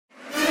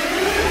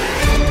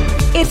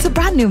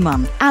brand new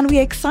month, and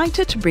we're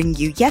excited to bring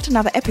you yet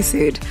another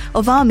episode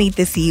of our Meet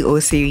the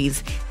CEO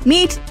series.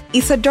 Meet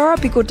Isadora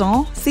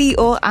Bigourdan,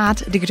 CEO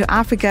at Digital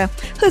Africa,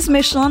 whose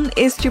mission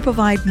is to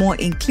provide more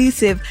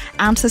inclusive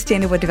and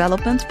sustainable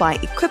development by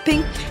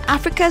equipping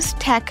Africa's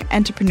tech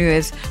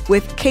entrepreneurs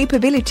with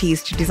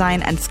capabilities to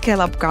design and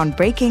scale up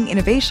groundbreaking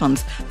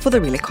innovations for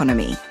the real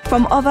economy.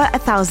 From over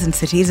 1,000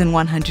 cities in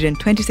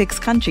 126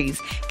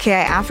 countries, KI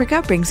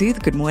Africa brings you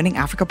the Good Morning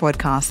Africa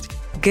podcast.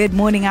 Good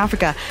morning,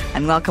 Africa,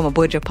 and welcome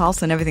aboard your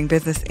pulse on everything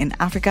business in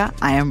Africa.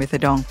 I am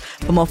Ritha.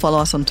 For more, follow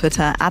us on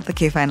Twitter at The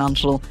K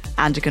Financial,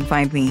 and you can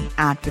find me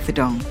at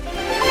Ritha.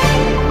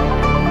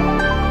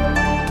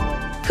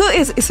 Who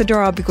is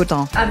Isadora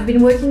Bigourdan? I've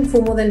been working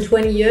for more than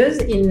 20 years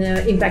in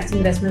impact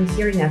investment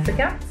here in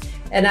Africa.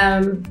 And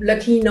I'm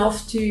lucky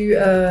enough to,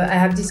 I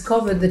have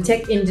discovered the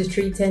tech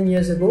industry 10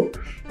 years ago.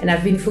 And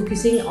I've been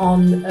focusing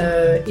on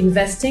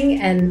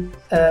investing and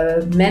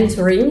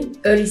mentoring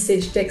early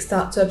stage tech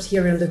startups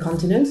here on the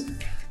continent.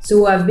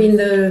 So I've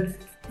been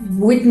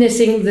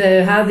witnessing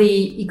how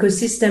the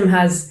ecosystem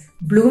has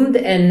bloomed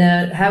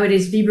and how it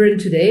is vibrant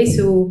today.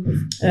 So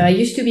I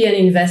used to be an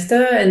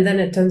investor, and then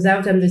it turns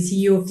out I'm the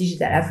CEO of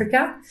Digital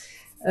Africa.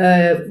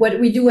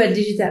 What we do at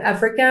Digital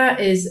Africa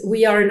is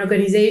we are an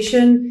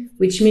organization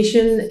which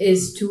mission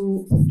is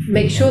to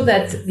make sure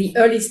that the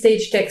early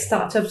stage tech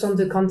startups on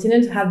the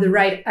continent have the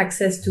right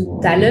access to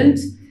talent,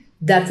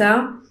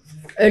 data,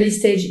 early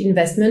stage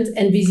investment,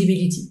 and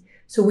visibility.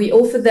 So we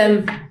offer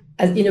them,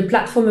 in a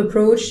platform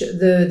approach,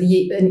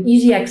 an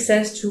easy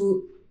access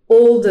to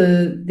all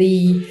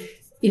the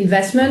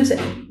investment,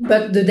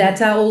 but the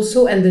data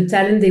also and the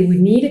talent they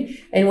would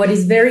need. And what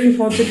is very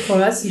important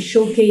for us is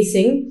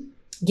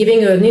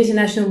giving an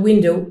international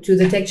window to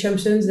the tech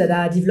champions that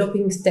are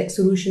developing tech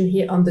solutions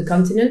here on the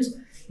continent,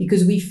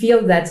 because we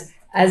feel that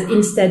as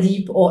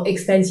InstaDeep or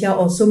Expansia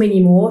or so many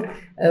more,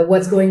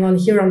 what's going on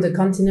here on the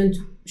continent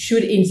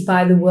should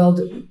inspire the world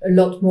a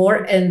lot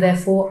more, and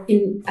therefore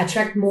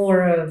attract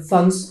more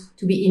funds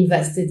to be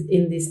invested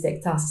in these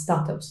tech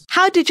startups.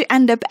 How did you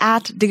end up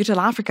at Digital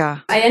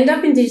Africa? I ended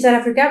up in Digital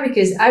Africa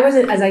because I was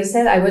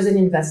an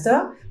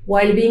investor.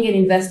 While being an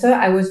investor,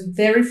 I was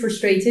very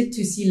frustrated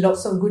to see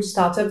lots of good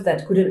startups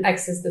that couldn't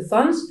access the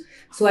funds.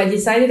 So I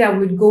decided I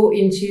would go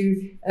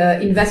into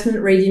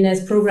investment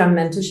readiness program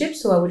mentorship.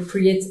 So I would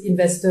create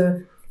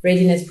investor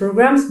readiness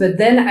programs, but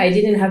then I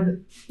didn't have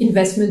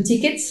investment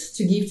tickets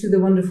to give to the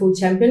wonderful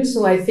champions.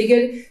 So I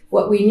figured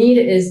what we need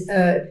is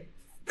a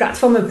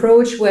platform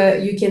approach where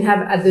you can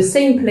have at the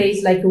same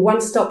place, like a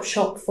one-stop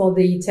shop for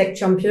the tech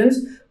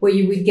champions, where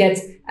you would get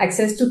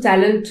access to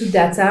talent, to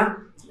data,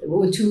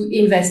 to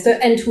investor,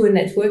 and to an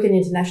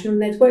international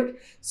network.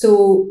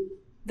 So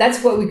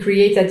that's what we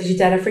create at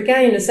Digital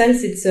Africa. In a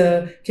sense, it's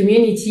a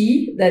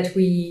community that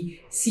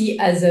we see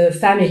as a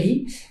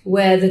family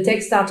where the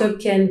tech startup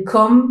can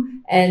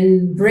come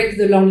and break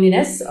the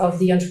loneliness of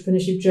the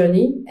entrepreneurship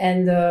journey.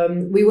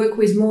 And we work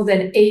with more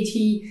than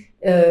 80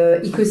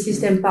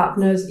 ecosystem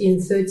partners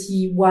in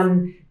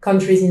 31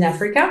 countries in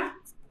Africa.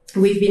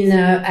 We've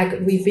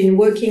been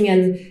working,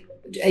 and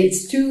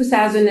it's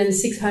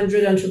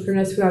 2,600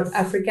 entrepreneurs throughout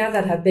Africa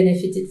that have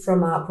benefited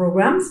from our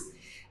programs.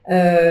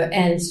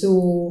 And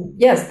so,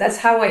 yes, that's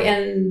how I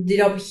ended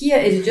up here,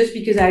 is just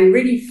because I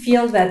really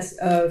feel that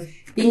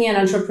being an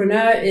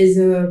entrepreneur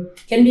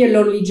can be a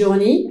lonely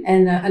journey,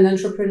 and an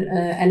entrepreneur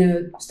and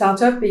a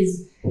startup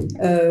is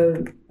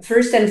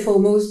first and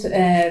foremost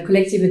a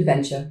collective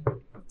adventure,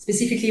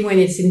 specifically when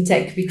it's in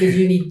tech, because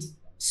you need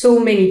so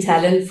many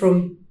talent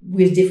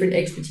with different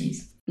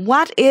expertise.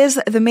 What is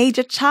the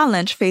major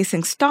challenge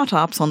facing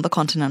startups on the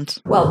continent?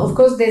 Well, of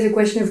course, there's a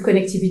question of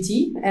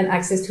connectivity and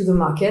access to the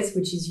markets,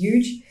 which is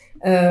huge.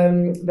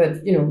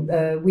 But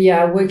we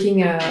are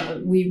working.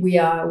 We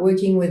are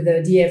working with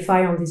the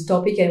DFI on this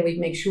topic, and we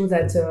make sure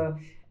that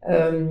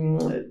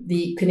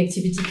the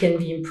connectivity can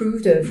be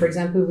improved. For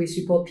example, we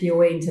support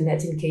POA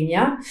internet in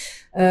Kenya.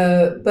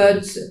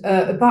 But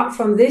apart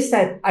from this,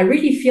 I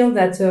really feel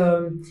that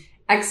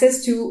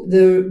access to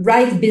the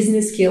right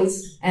business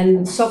skills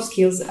and soft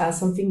skills are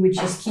something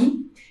which is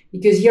key,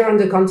 because here on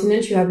the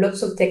continent you have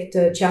lots of tech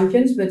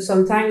champions, but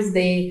sometimes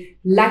they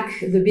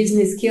lack the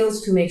business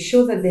skills to make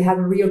sure that they have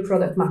a real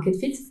product market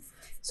fit.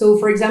 So,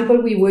 for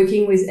example, we're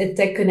working with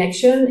EdTech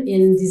Connection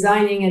in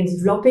designing and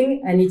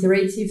developing an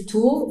iterative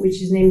tool which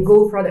is named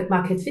Go Product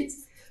Market Fit,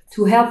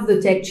 to help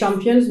the tech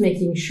champions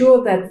making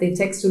sure that the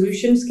tech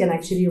solutions can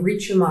actually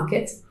reach a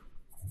market.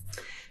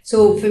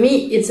 So for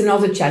me, it's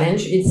another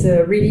challenge. It's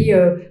really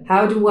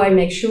how do I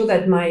make sure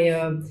that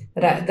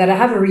that I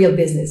have a real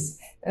business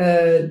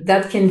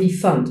that can be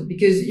funded,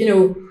 because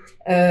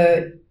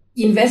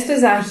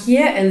investors are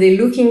here and they're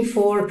looking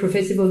for a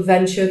profitable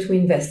venture to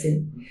invest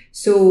in.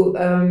 So,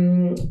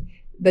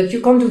 but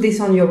you can't do this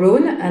on your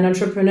own. An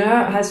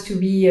entrepreneur has to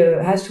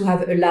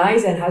have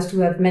allies and has to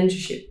have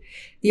mentorship.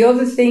 The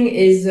other thing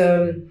is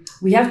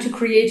we have to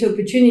create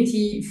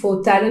opportunity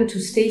for talent to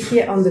stay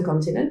here on the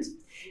continent.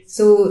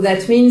 So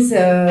that means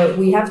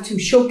we have to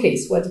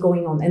showcase what's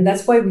going on. And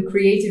that's why we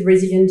created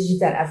Resilient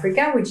Digital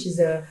Africa, which is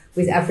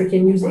with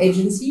African News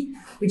Agency,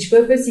 which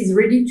purpose is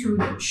really to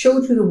show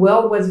to the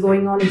world what's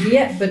going on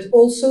here, but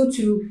also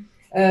to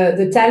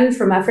the talent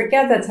from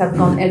Africa that have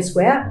gone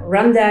elsewhere.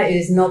 Rwanda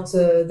is not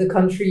the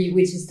country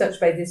which is touched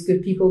by these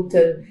good people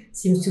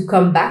seems to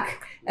come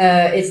back.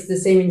 It's the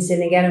same in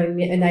Senegal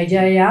and in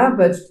Nigeria,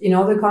 but in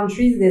other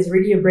countries, there's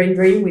really a brain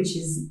drain, which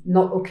is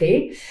not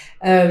okay.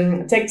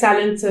 Tech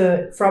talent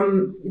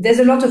there's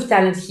a lot of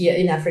talent here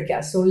in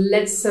Africa. So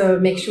let's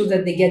make sure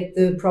that they get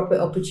the proper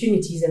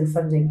opportunities and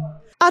funding.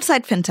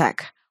 Outside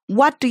fintech,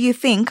 what do you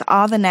think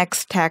are the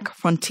next tech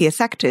frontier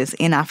sectors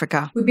in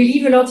Africa? We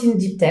believe a lot in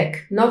deep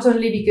tech, not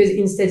only because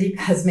InstaDeep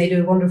has made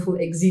a wonderful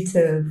exit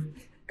a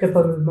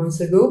couple of months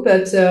ago,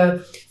 but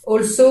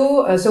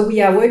also, so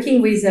we are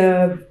working with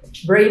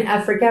Brain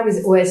Africa,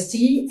 with OST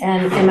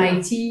and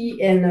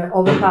MIT and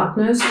other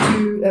partners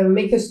to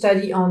make a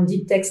study on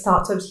deep tech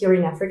startups here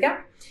in Africa.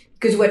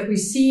 Because what we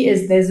see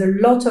is there's a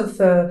lot of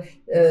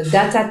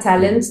data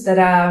talents that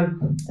are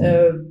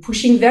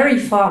pushing very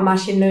far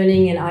machine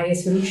learning and AI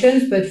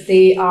solutions, but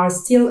they are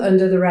still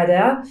under the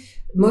radar.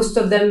 Most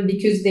of them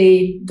because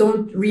they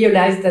don't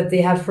realize that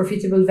they have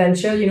profitable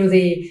venture. You know,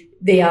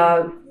 they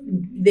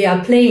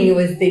are playing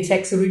with the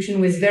tech solution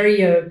with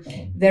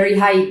very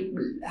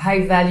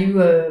high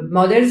value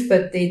models,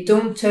 but they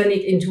don't turn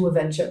it into a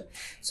venture.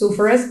 So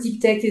for us,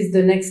 deep tech is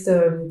the next.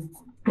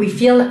 We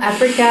feel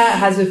Africa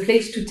has a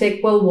place to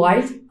take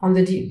worldwide in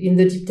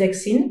the deep tech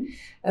scene.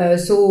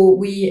 So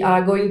we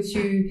are going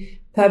to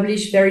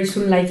publish very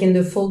soon, like in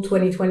the fall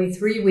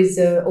 2023, with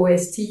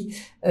OST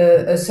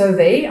a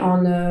survey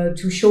on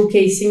to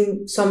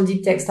showcasing some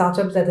deep tech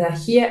startups that are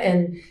here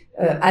and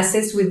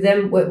assess with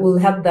them what will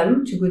help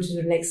them to go to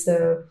the next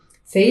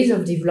phase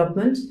of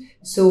development.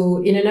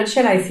 So in a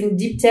nutshell, I think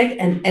deep tech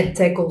and ed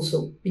tech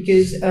also,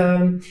 because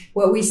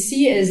what we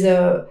see is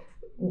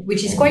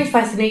which is quite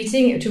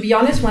fascinating. To be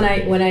honest, when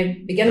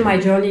I began my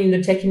journey in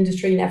the tech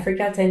industry in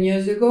Africa 10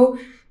 years ago,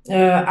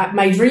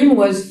 my dream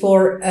was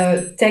for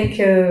tech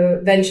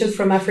ventures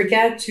from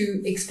Africa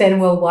to expand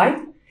worldwide.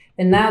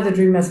 And now the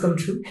dream has come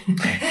true.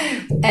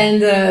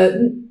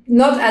 And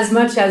not as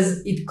much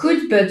as it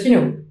could, but,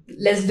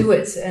 let's do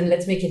it and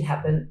let's make it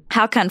happen.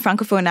 How can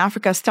Francophone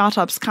Africa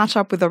startups catch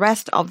up with the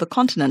rest of the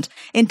continent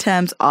in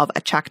terms of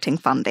attracting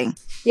funding?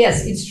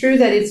 Yes, it's true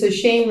that it's a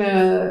shame,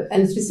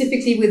 and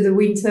specifically with the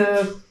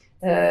winter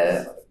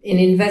in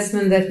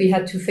investment that we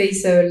had to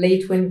face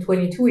late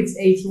 2022, it's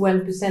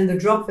 81%. The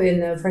drop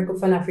in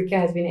Francophone Africa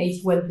has been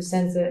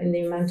 81% in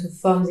the amount of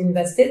funds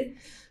invested.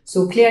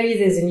 So clearly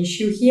there's an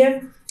issue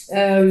here.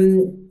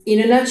 In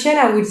a nutshell,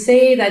 I would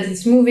say that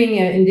it's moving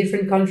in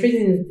different countries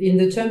in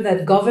the term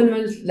that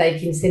government,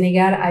 like in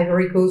Senegal,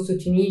 Ivory Coast, or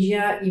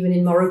Tunisia, even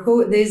in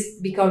Morocco, there's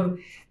become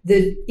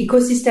the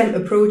ecosystem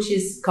approach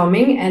is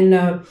coming, and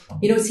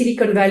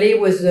Silicon Valley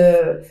was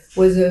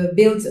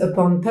built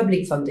upon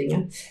public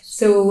funding.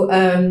 So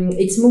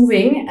it's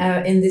moving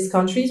in these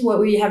countries. What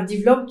we have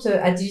developed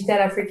at Digital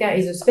Africa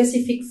is a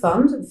specific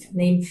fund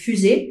named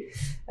FTSE,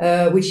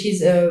 which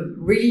is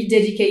really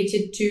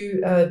dedicated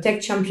to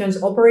tech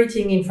champions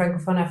operating in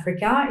Francophone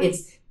Africa.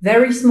 It's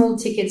very small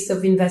tickets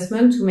of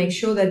investment to make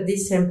sure that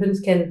these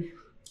champions can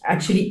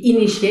actually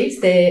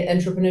initiate their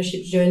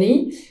entrepreneurship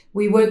journey.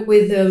 We work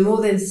with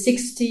more than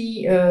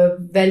 60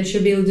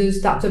 venture builders,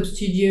 startup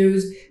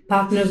studios,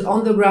 partners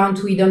on the ground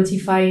to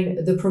identify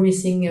the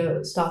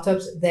promising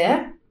startups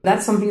there.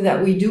 That's something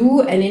that we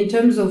do. And in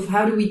terms of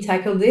how do we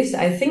tackle this,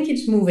 I think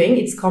it's moving.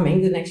 It's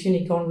coming. The next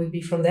unicorn will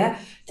be from there.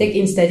 Take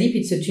InstaDeep.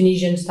 It's a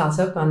Tunisian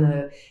startup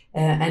and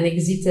an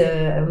exit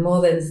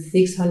more than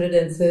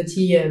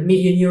 630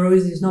 million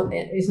euros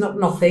is not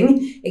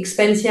nothing.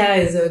 Expensia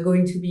is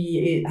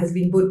has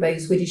been bought by a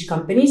Swedish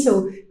company.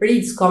 So really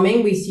it's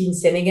coming. We see in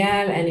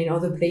Senegal and in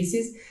other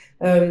places.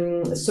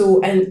 And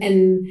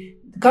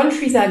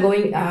countries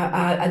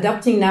are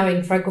adopting now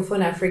in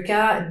Francophone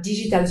Africa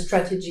digital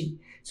strategy.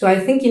 So I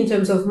think in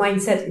terms of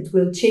mindset, it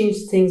will change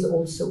things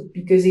also,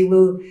 because it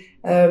will,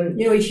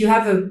 if you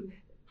have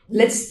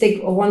let's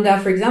take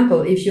Rwanda, for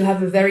example, if you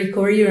have a very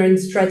coherent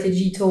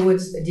strategy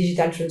towards a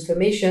digital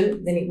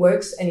transformation, then it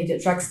works and it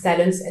attracts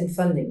talents and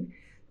funding.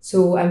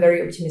 So I'm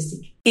very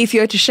optimistic. If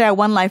you were to share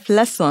one life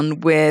lesson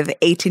with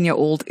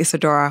 18-year-old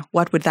Isadora,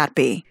 what would that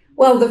be?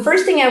 Well, the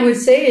first thing I would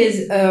say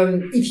is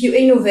if you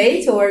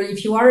innovate or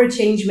if you are a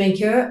change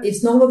maker,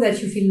 it's normal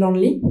that you feel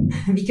lonely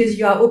because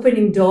you are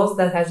opening doors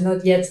that has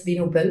not yet been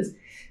opened.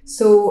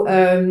 So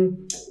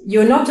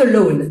you're not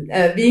alone.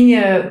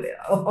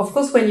 Of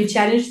course, when you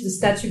challenge the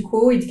statu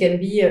quo, it can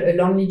be a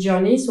lonely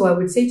journey. So I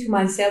would say to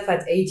myself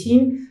at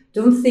 18,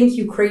 don't think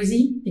you're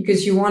crazy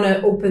because you want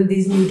to open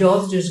these new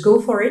doors. Just go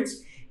for it.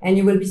 And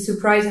you will be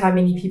surprised how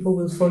many people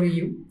will follow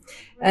you.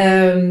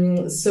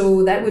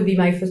 So that would be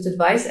my first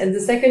advice. And the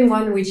second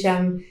one, which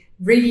I'm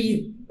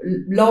really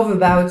love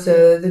about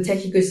the tech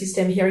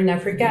ecosystem here in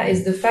Africa,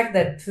 is the fact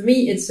that for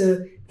me, it's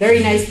a very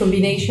nice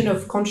combination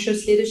of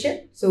conscious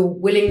leadership. So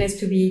willingness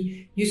to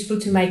be useful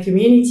to my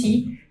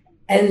community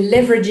and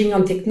leveraging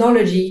on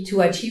technology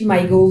to achieve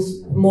my goals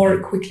more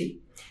quickly.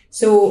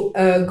 So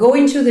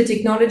going to the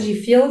technology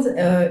field,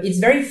 it's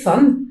very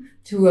fun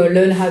to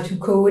learn how to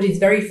code. It's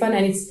very fun,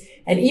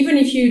 and even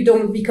if you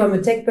don't become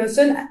a tech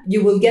person,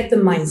 you will get the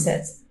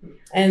mindset,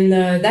 and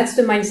that's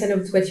the mindset of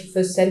the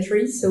 21st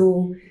century.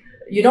 So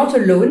you're not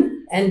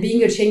alone, and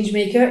being a change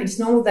maker, it's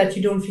normal that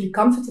you don't feel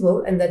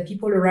comfortable and that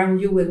people around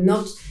you will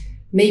not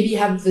maybe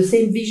have the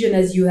same vision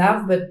as you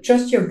have, but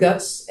trust your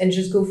guts and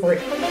just go for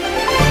it.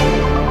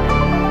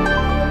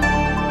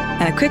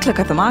 And a quick look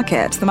at the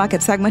market. The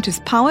market segment is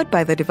powered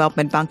by the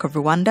Development Bank of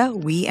Rwanda.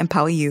 We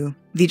empower you.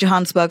 The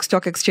Johannesburg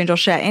Stock Exchange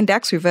All-Share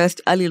Index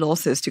reversed early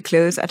losses to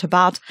close at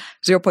about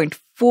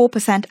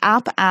 0.4%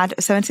 up at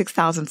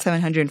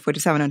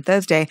 76,747 on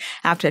Thursday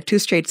after 2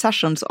 straight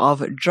sessions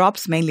of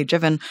drops, mainly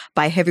driven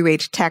by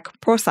heavyweight tech,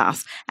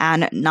 process,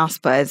 and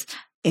Naspers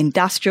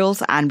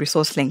industrials and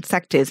resource-linked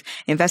sectors.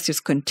 Investors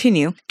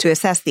continue to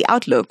assess the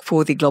outlook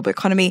for the global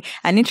economy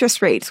and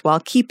interest rates while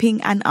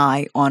keeping an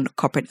eye on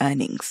corporate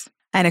earnings.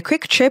 And a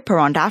quick trip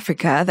around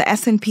Africa, the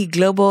S&P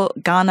Global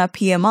Ghana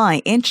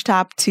PMI inched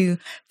up to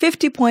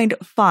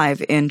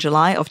 50.5 in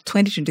July of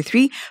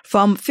 2023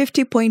 from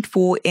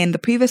 50.4 in the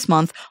previous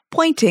month,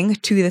 pointing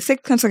to the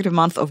 6th consecutive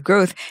month of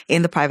growth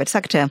in the private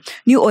sector.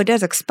 New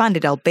orders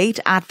expanded,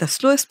 albeit at the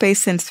slowest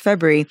pace since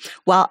February,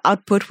 while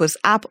output was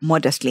up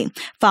modestly.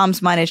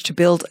 Farms managed to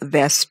build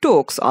their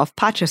stocks of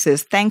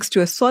purchases thanks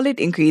to a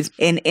solid increase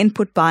in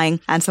input buying,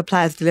 and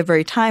suppliers'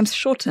 delivery times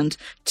shortened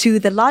to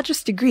the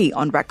largest degree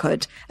on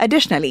record.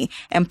 Additionally,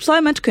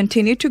 employment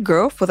continued to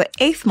grow for the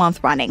 8th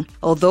month running.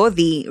 Although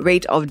the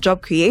rate of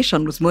job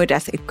creation was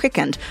modest, it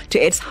quickened to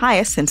its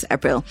highest since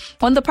April.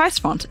 On the price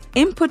front,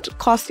 input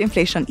cost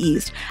inflation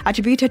eased,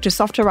 attributed to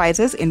softer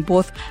rises in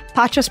both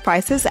purchase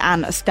prices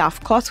and staff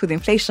costs, with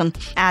inflation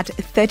at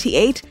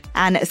 38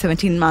 and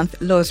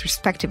 17-month lows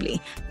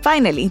respectively.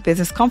 Finally,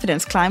 business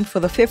confidence climbed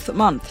for the 5th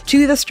month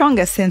to the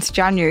strongest since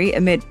January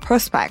amid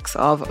prospects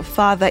of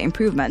further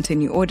improvement in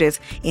new orders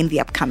in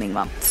the upcoming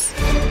months.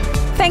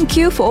 Thank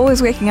you for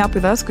always waking up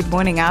with us. Good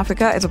Morning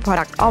Africa is a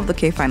product of the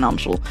K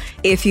Financial.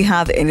 If you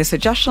have any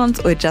suggestions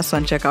or just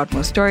want to check out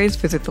more stories,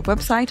 visit the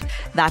website.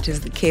 That is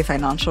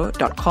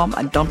thekfinancial.com,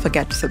 and don't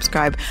forget to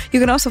subscribe. You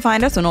can also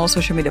find us on all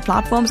social media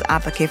platforms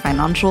at the K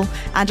Financial,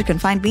 and you can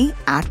find me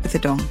at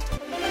Isadora.